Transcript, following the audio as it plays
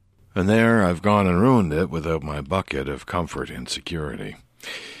And there I've gone and ruined it without my bucket of comfort and security.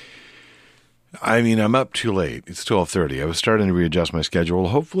 I mean, I'm up too late. It's 12:30. I was starting to readjust my schedule.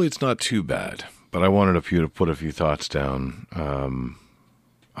 Hopefully it's not too bad. But I wanted a few to put a few thoughts down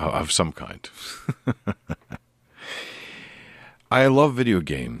of some kind. I love video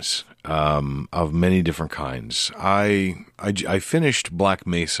games of many different kinds. I finished Black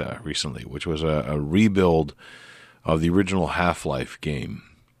Mesa recently, which was a rebuild of the original Half-Life game.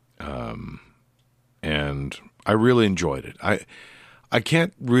 And I really enjoyed it. I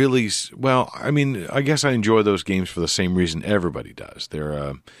can't really, well, I mean, I guess I enjoy those games for the same reason everybody does.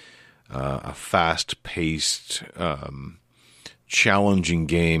 They're a fast-paced, challenging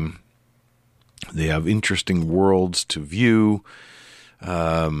game. They have interesting worlds to view,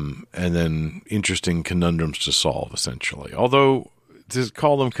 and then interesting conundrums to solve, essentially. Although, to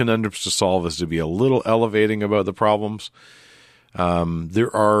call them conundrums to solve is to be a little elevating about the problems.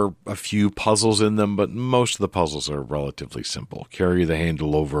 There are a few puzzles in them, but most of the puzzles are relatively simple. Carry the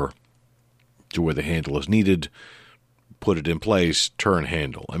handle over to where the handle is needed, put it in place, turn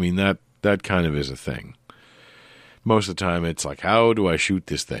handle. I mean, that kind of is a thing. Most of the time, it's like, how do I shoot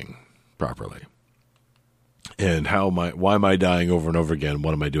this thing properly? And why am I dying over and over again?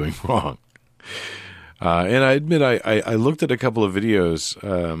 What am I doing wrong? And I admit, I looked at a couple of videos,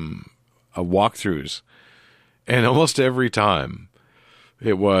 walkthroughs, and almost every time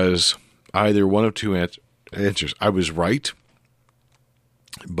it was either one of two answers. I was right,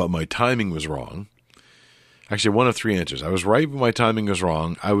 but my timing was wrong. Actually, one of three answers. I was right, but my timing was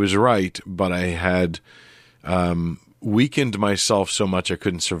wrong. I was right, but I had weakened myself so much I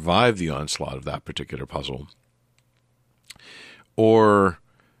couldn't survive the onslaught of that particular puzzle. Or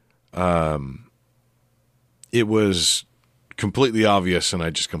it was completely obvious and I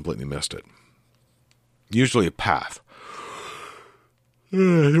just completely missed it. Usually a path.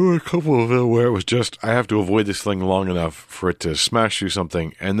 There were a couple of them where it was just, I have to avoid this thing long enough for it to smash through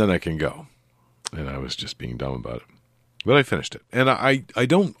something, and then I can go. And I was just being dumb about it. But I finished it. And I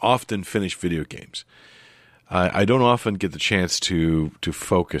don't often finish video games. I don't often get the chance to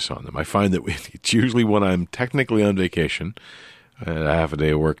focus on them. I find that it's usually when I'm technically on vacation, I have a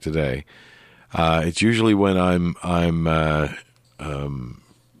day of work today. It's usually when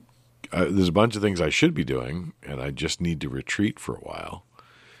there's a bunch of things I should be doing, and I just need to retreat for a while.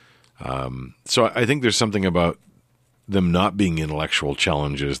 So I think there's something about them not being intellectual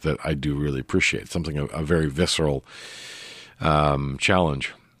challenges that I do really appreciate. Something, a very visceral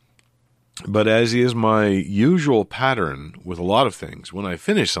challenge. But as is my usual pattern with a lot of things, when I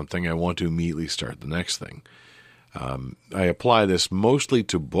finish something, I want to immediately start the next thing. I apply this mostly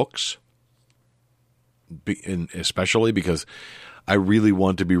to books, especially because I really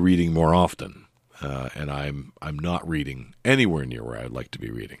want to be reading more often, and I'm not reading anywhere near where I'd like to be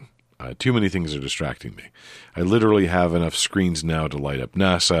reading. Too many things are distracting me. I literally have enough screens now to light up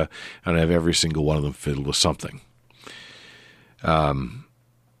NASA, and I have every single one of them filled with something.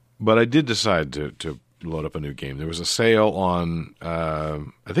 But I did decide to load up a new game. There was a sale on, I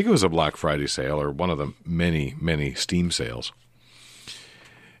think it was a Black Friday sale, or one of the many, many Steam sales.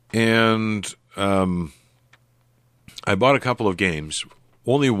 And I bought a couple of games,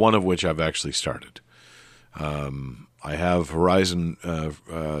 only one of which I've actually started. I have Horizon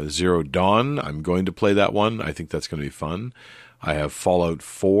Zero Dawn. I'm going to play that one. I think that's going to be fun. I have Fallout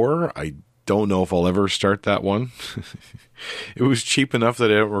 4. I don't know if I'll ever start that one. It was cheap enough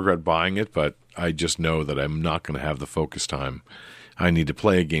that I don't regret buying it, but I just know that I'm not going to have the focus time I need to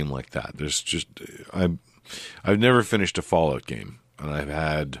play a game like that. I've never finished a Fallout game, and I've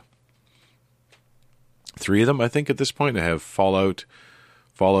had 3 of them, I think, at this point. I have Fallout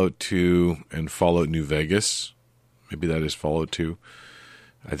 2, and Fallout New Vegas. Maybe that is Fallout 2.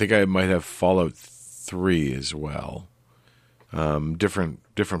 I think I might have Fallout 3 as well.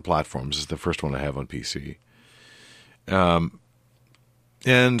 Different platforms. This is the first one I have on PC.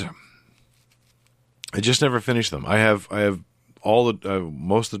 And I just never finished them. I have all the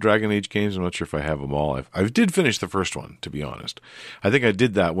most of the Dragon Age games. I'm not sure if I have them all. I did finish the first one, to be honest. I think I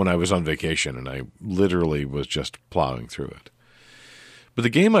did that when I was on vacation, and I literally was just plowing through it. But the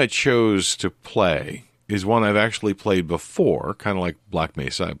game I chose to play is one I've actually played before, kind of like Black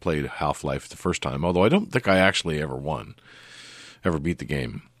Mesa. I played Half-Life the first time, although I don't think I actually ever beat the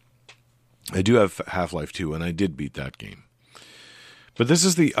game. I do have Half-Life 2, and I did beat that game. But this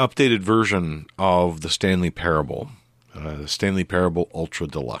is the updated version of the Stanley Parable, the Stanley Parable Ultra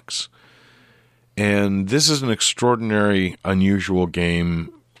Deluxe. And this is an extraordinary, unusual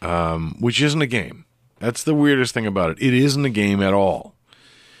game, which isn't a game. That's the weirdest thing about it. It isn't a game at all.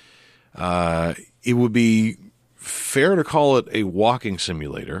 It would be fair to call it a walking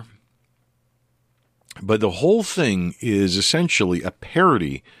simulator, But the whole thing is essentially a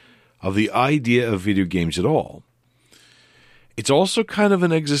parody of the idea of video games at all. It's also kind of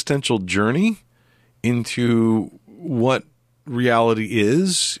an existential journey into what reality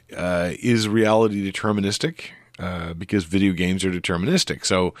is. Is reality deterministic? Because video games are deterministic.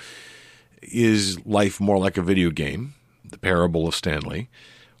 So is life more like a video game, the parable of Stanley,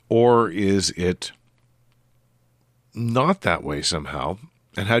 or is it not that way somehow?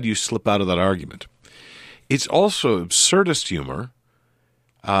 And how do you slip out of that argument? It's also absurdist humor.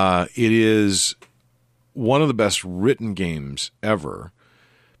 It is one of the best written games ever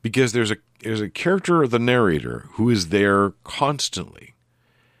because there's a character, the narrator, who is there constantly.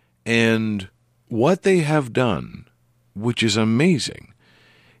 And what they have done, which is amazing,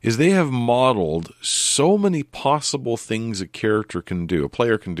 is they have modeled so many possible things a character can do, a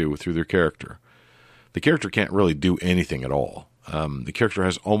player can do through their character. The character can't really do anything at all. The character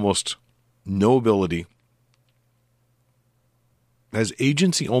has almost no ability, has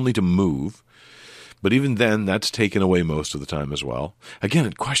agency only to move, but even then, that's taken away most of the time as well. Again,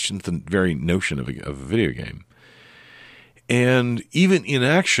 it questions the very notion of a video game. And even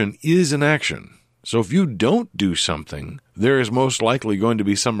inaction is an action. So if you don't do something, there is most likely going to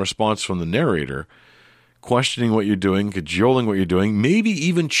be some response from the narrator questioning what you're doing, cajoling what you're doing, maybe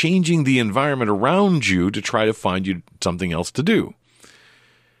even changing the environment around you to try to find you something else to do.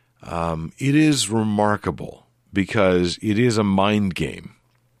 It is remarkable because it is a mind game.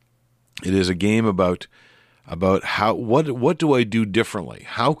 It is a game about how what do I do differently?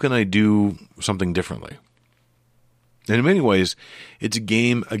 How can I do something differently? And in many ways, it's a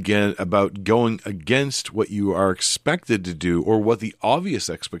game, again, about going against what you are expected to do or what the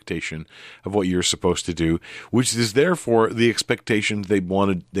obvious expectation of what you're supposed to do, which is therefore the expectation they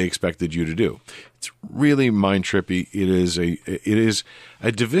expected you to do. It's really mind-trippy. It is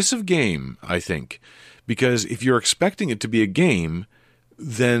a divisive game, I think, because if you're expecting it to be a game,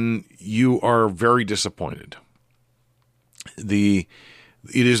 then you are very disappointed.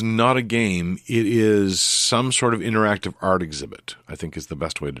 It is not a game. It is some sort of interactive art exhibit, I think is the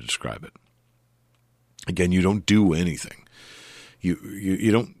best way to describe it. Again, you don't do anything.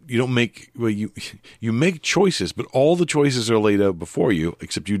 You don't make, well, you make choices, but all the choices are laid out before you,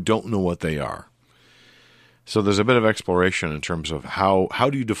 except you don't know what they are. So there's a bit of exploration in terms of how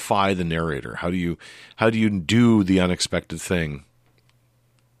do you defy the narrator? How do you do the unexpected thing,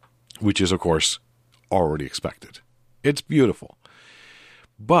 which is, of course, already expected. It's beautiful.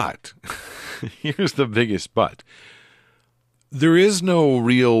 But, here's the biggest but. There is no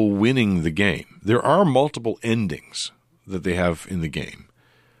real winning the game. There are multiple endings that they have in the game.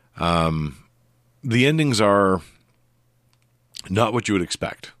 The endings are not what you would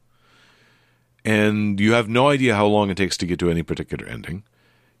expect. And you have no idea how long it takes to get to any particular ending.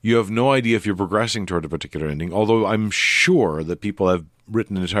 You have no idea if you're progressing toward a particular ending, although I'm sure that people have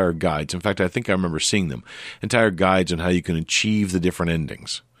written entire guides. In fact, I think I remember seeing them. Entire guides on how you can achieve the different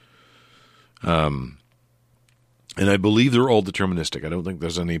endings. And I believe they're all deterministic. I don't think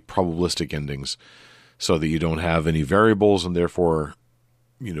there's any probabilistic endings so that you don't have any variables and therefore,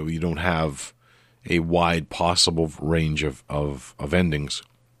 you don't have a wide possible range of endings.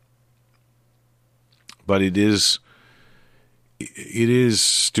 But it is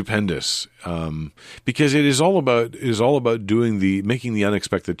stupendous because it is all about making the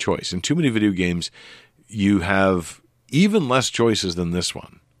unexpected choice. In too many video games, you have even less choices than this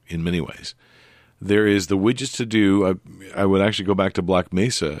one. In many ways, there is the widgets to do. I would actually go back to Black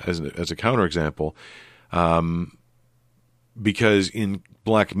Mesa as a counterexample, because in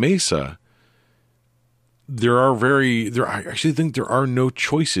Black Mesa, I actually think there are no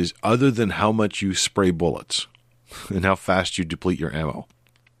choices other than how much you spray bullets and how fast you deplete your ammo.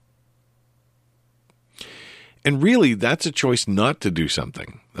 And really, that's a choice not to do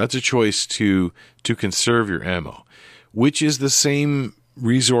something. That's a choice to conserve your ammo, which is the same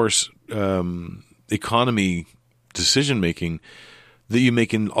resource economy decision-making that you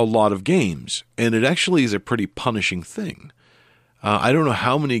make in a lot of games. And it actually is a pretty punishing thing. I don't know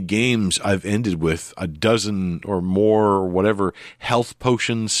how many games I've ended with a dozen or more or whatever health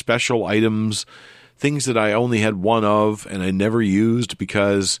potions, special items, things that I only had one of and I never used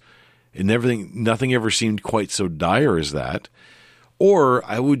because nothing ever seemed quite so dire as that. Or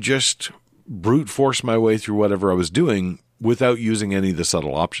I would just brute force my way through whatever I was doing without using any of the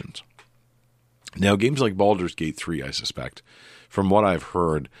subtle options. Now, games like Baldur's Gate 3, I suspect, from what I've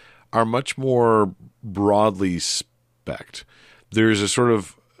heard, are much more broadly spec'd. There's a sort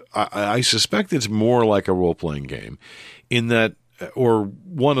of, I suspect it's more like a role-playing game in that, or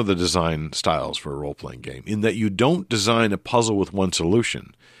one of the design styles for a role-playing game, in that you don't design a puzzle with one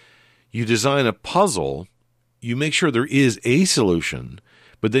solution. You design a puzzle, you make sure there is a solution,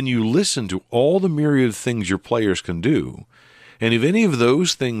 but then you listen to all the myriad things your players can do. And if any of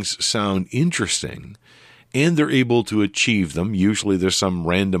those things sound interesting and they're able to achieve them, usually there's some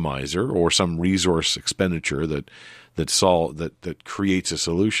randomizer or some resource expenditure that creates a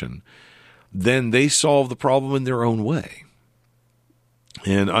solution, then they solve the problem in their own way.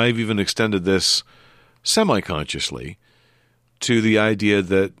 And I've even extended this semi-consciously to the idea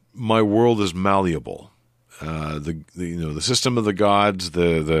that my world is malleable. The system of the gods,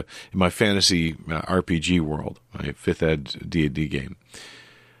 in my fantasy RPG world, my 5th ed D&D game,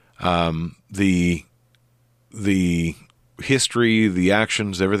 the history, the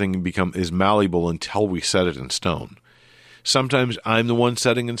actions, everything is malleable until we set it in stone. Sometimes I'm the one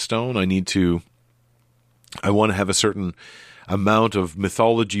setting in stone. I want to have a certain amount of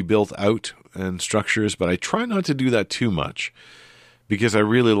mythology built out and structures, but I try not to do that too much, because I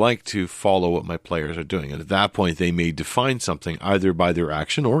really like to follow what my players are doing. And at that point, they may define something either by their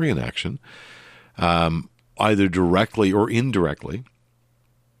action or inaction, either directly or indirectly,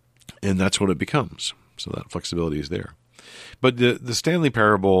 and that's what it becomes. So that flexibility is there. But the Stanley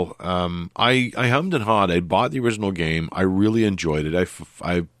Parable, I hummed and hawed. I bought the original game. I really enjoyed it.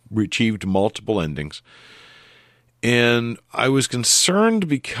 I achieved multiple endings. And I was concerned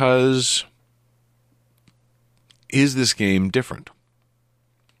because, is this game different?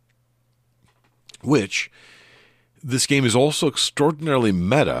 Which, this game is also extraordinarily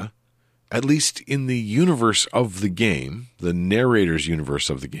meta, at least in the universe of the game, the narrator's universe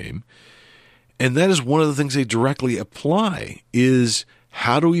of the game. And that is one of the things they directly apply, is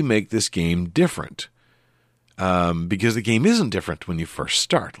how do we make this game different? Because the game isn't different when you first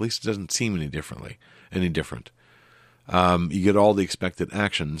start. At least it doesn't seem any different. You get all the expected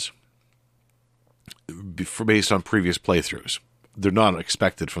actions based on previous playthroughs. They're not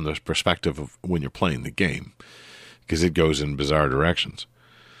expected from the perspective of when you're playing the game, because it goes in bizarre directions.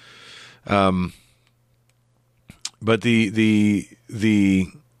 But the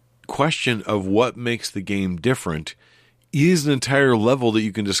question of what makes the game different is an entire level that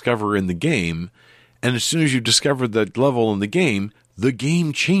you can discover in the game, and as soon as you've discovered that level in the game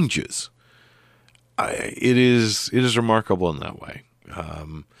changes. It is remarkable in that way.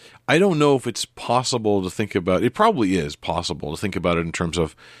 I don't know if it's possible to think about. It probably is possible to think about it in terms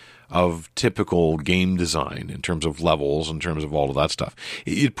of typical game design, in terms of levels, in terms of all of that stuff.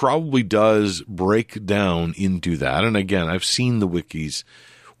 It probably does break down into that. And again, I've seen the wikis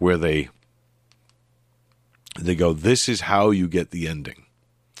where they go, this is how you get the ending.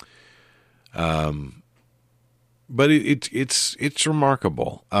 But it's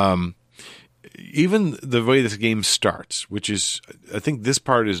remarkable. Even the way this game starts, which is, I think this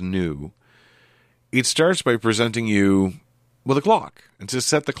part is new. It starts by presenting you with a clock and says,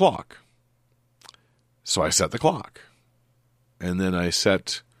 set the clock. So I set the clock. And then I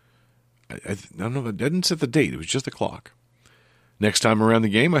don't know, I didn't set the date. It was just the clock. Next time around the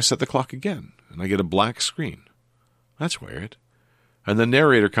game, I set the clock again, and I get a black screen. That's weird. And the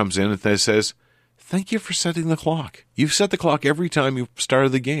narrator comes in and says, thank you for setting the clock. You've set the clock every time you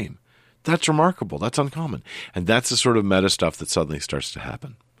started the game. That's remarkable. That's uncommon. And that's the sort of meta stuff that suddenly starts to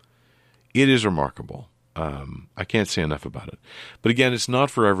happen. It is remarkable. I can't say enough about it. But again, it's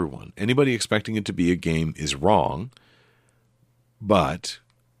not for everyone. Anybody expecting it to be a game is wrong. But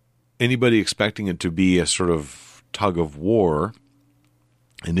anybody expecting it to be a sort of tug of war,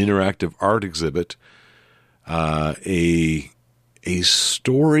 an interactive art exhibit, a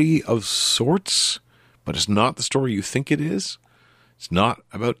story of sorts, but it's not the story you think it is. It's not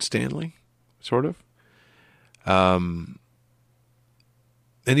about Stanley, sort of.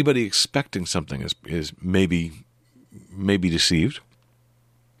 Anybody expecting something is maybe deceived.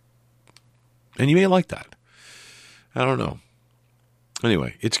 And you may like that. I don't know.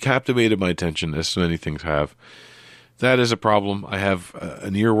 Anyway, it's captivated my attention, as so many things have. That is a problem. I have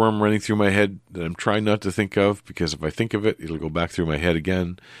an earworm running through my head that I'm trying not to think of, because if I think of it, it'll go back through my head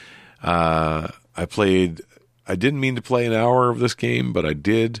again. I didn't mean to play an hour of this game, but I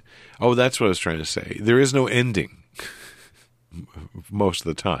did. Oh, that's what I was trying to say. There is no ending most of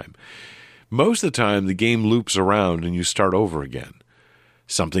the time. Most of the time, the game loops around and you start over again.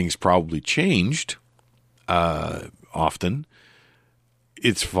 Something's probably changed often.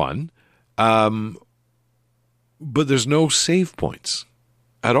 It's fun. But there's no save points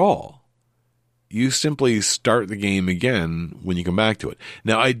at all. you simply start the game again when you come back to it.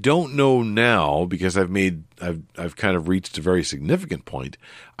 Now, I don't know now, because I've kind of reached a very significant point.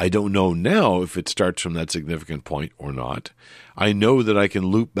 I don't know now if it starts from that significant point or not. I know that I can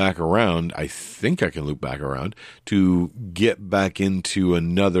loop back around. I think I can loop back around to get back into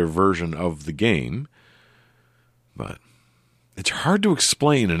another version of the game. But it's hard to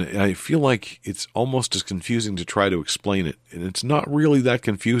explain, and I feel like it's almost as confusing to try to explain it. And it's not really that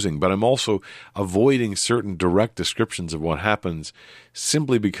confusing, but I'm also avoiding certain direct descriptions of what happens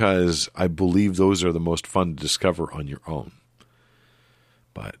simply because I believe those are the most fun to discover on your own.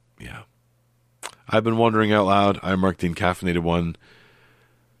 But, yeah. I've been wondering out loud. I'm Mark the Caffeinated One.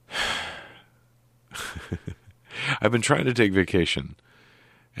 I've been trying to take vacation,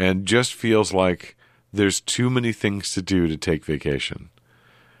 and just feels like there's too many things to do to take vacation.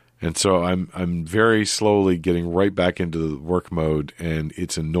 And so I'm very slowly getting right back into the work mode, and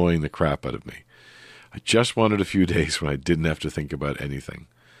it's annoying the crap out of me. I just wanted a few days when I didn't have to think about anything.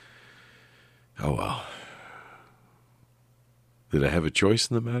 Oh well. Did I have a choice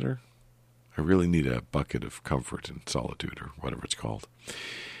in the matter? I really need a bucket of comfort and solitude, or whatever it's called.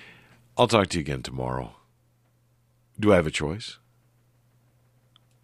 I'll talk to you again tomorrow. Do I have a choice?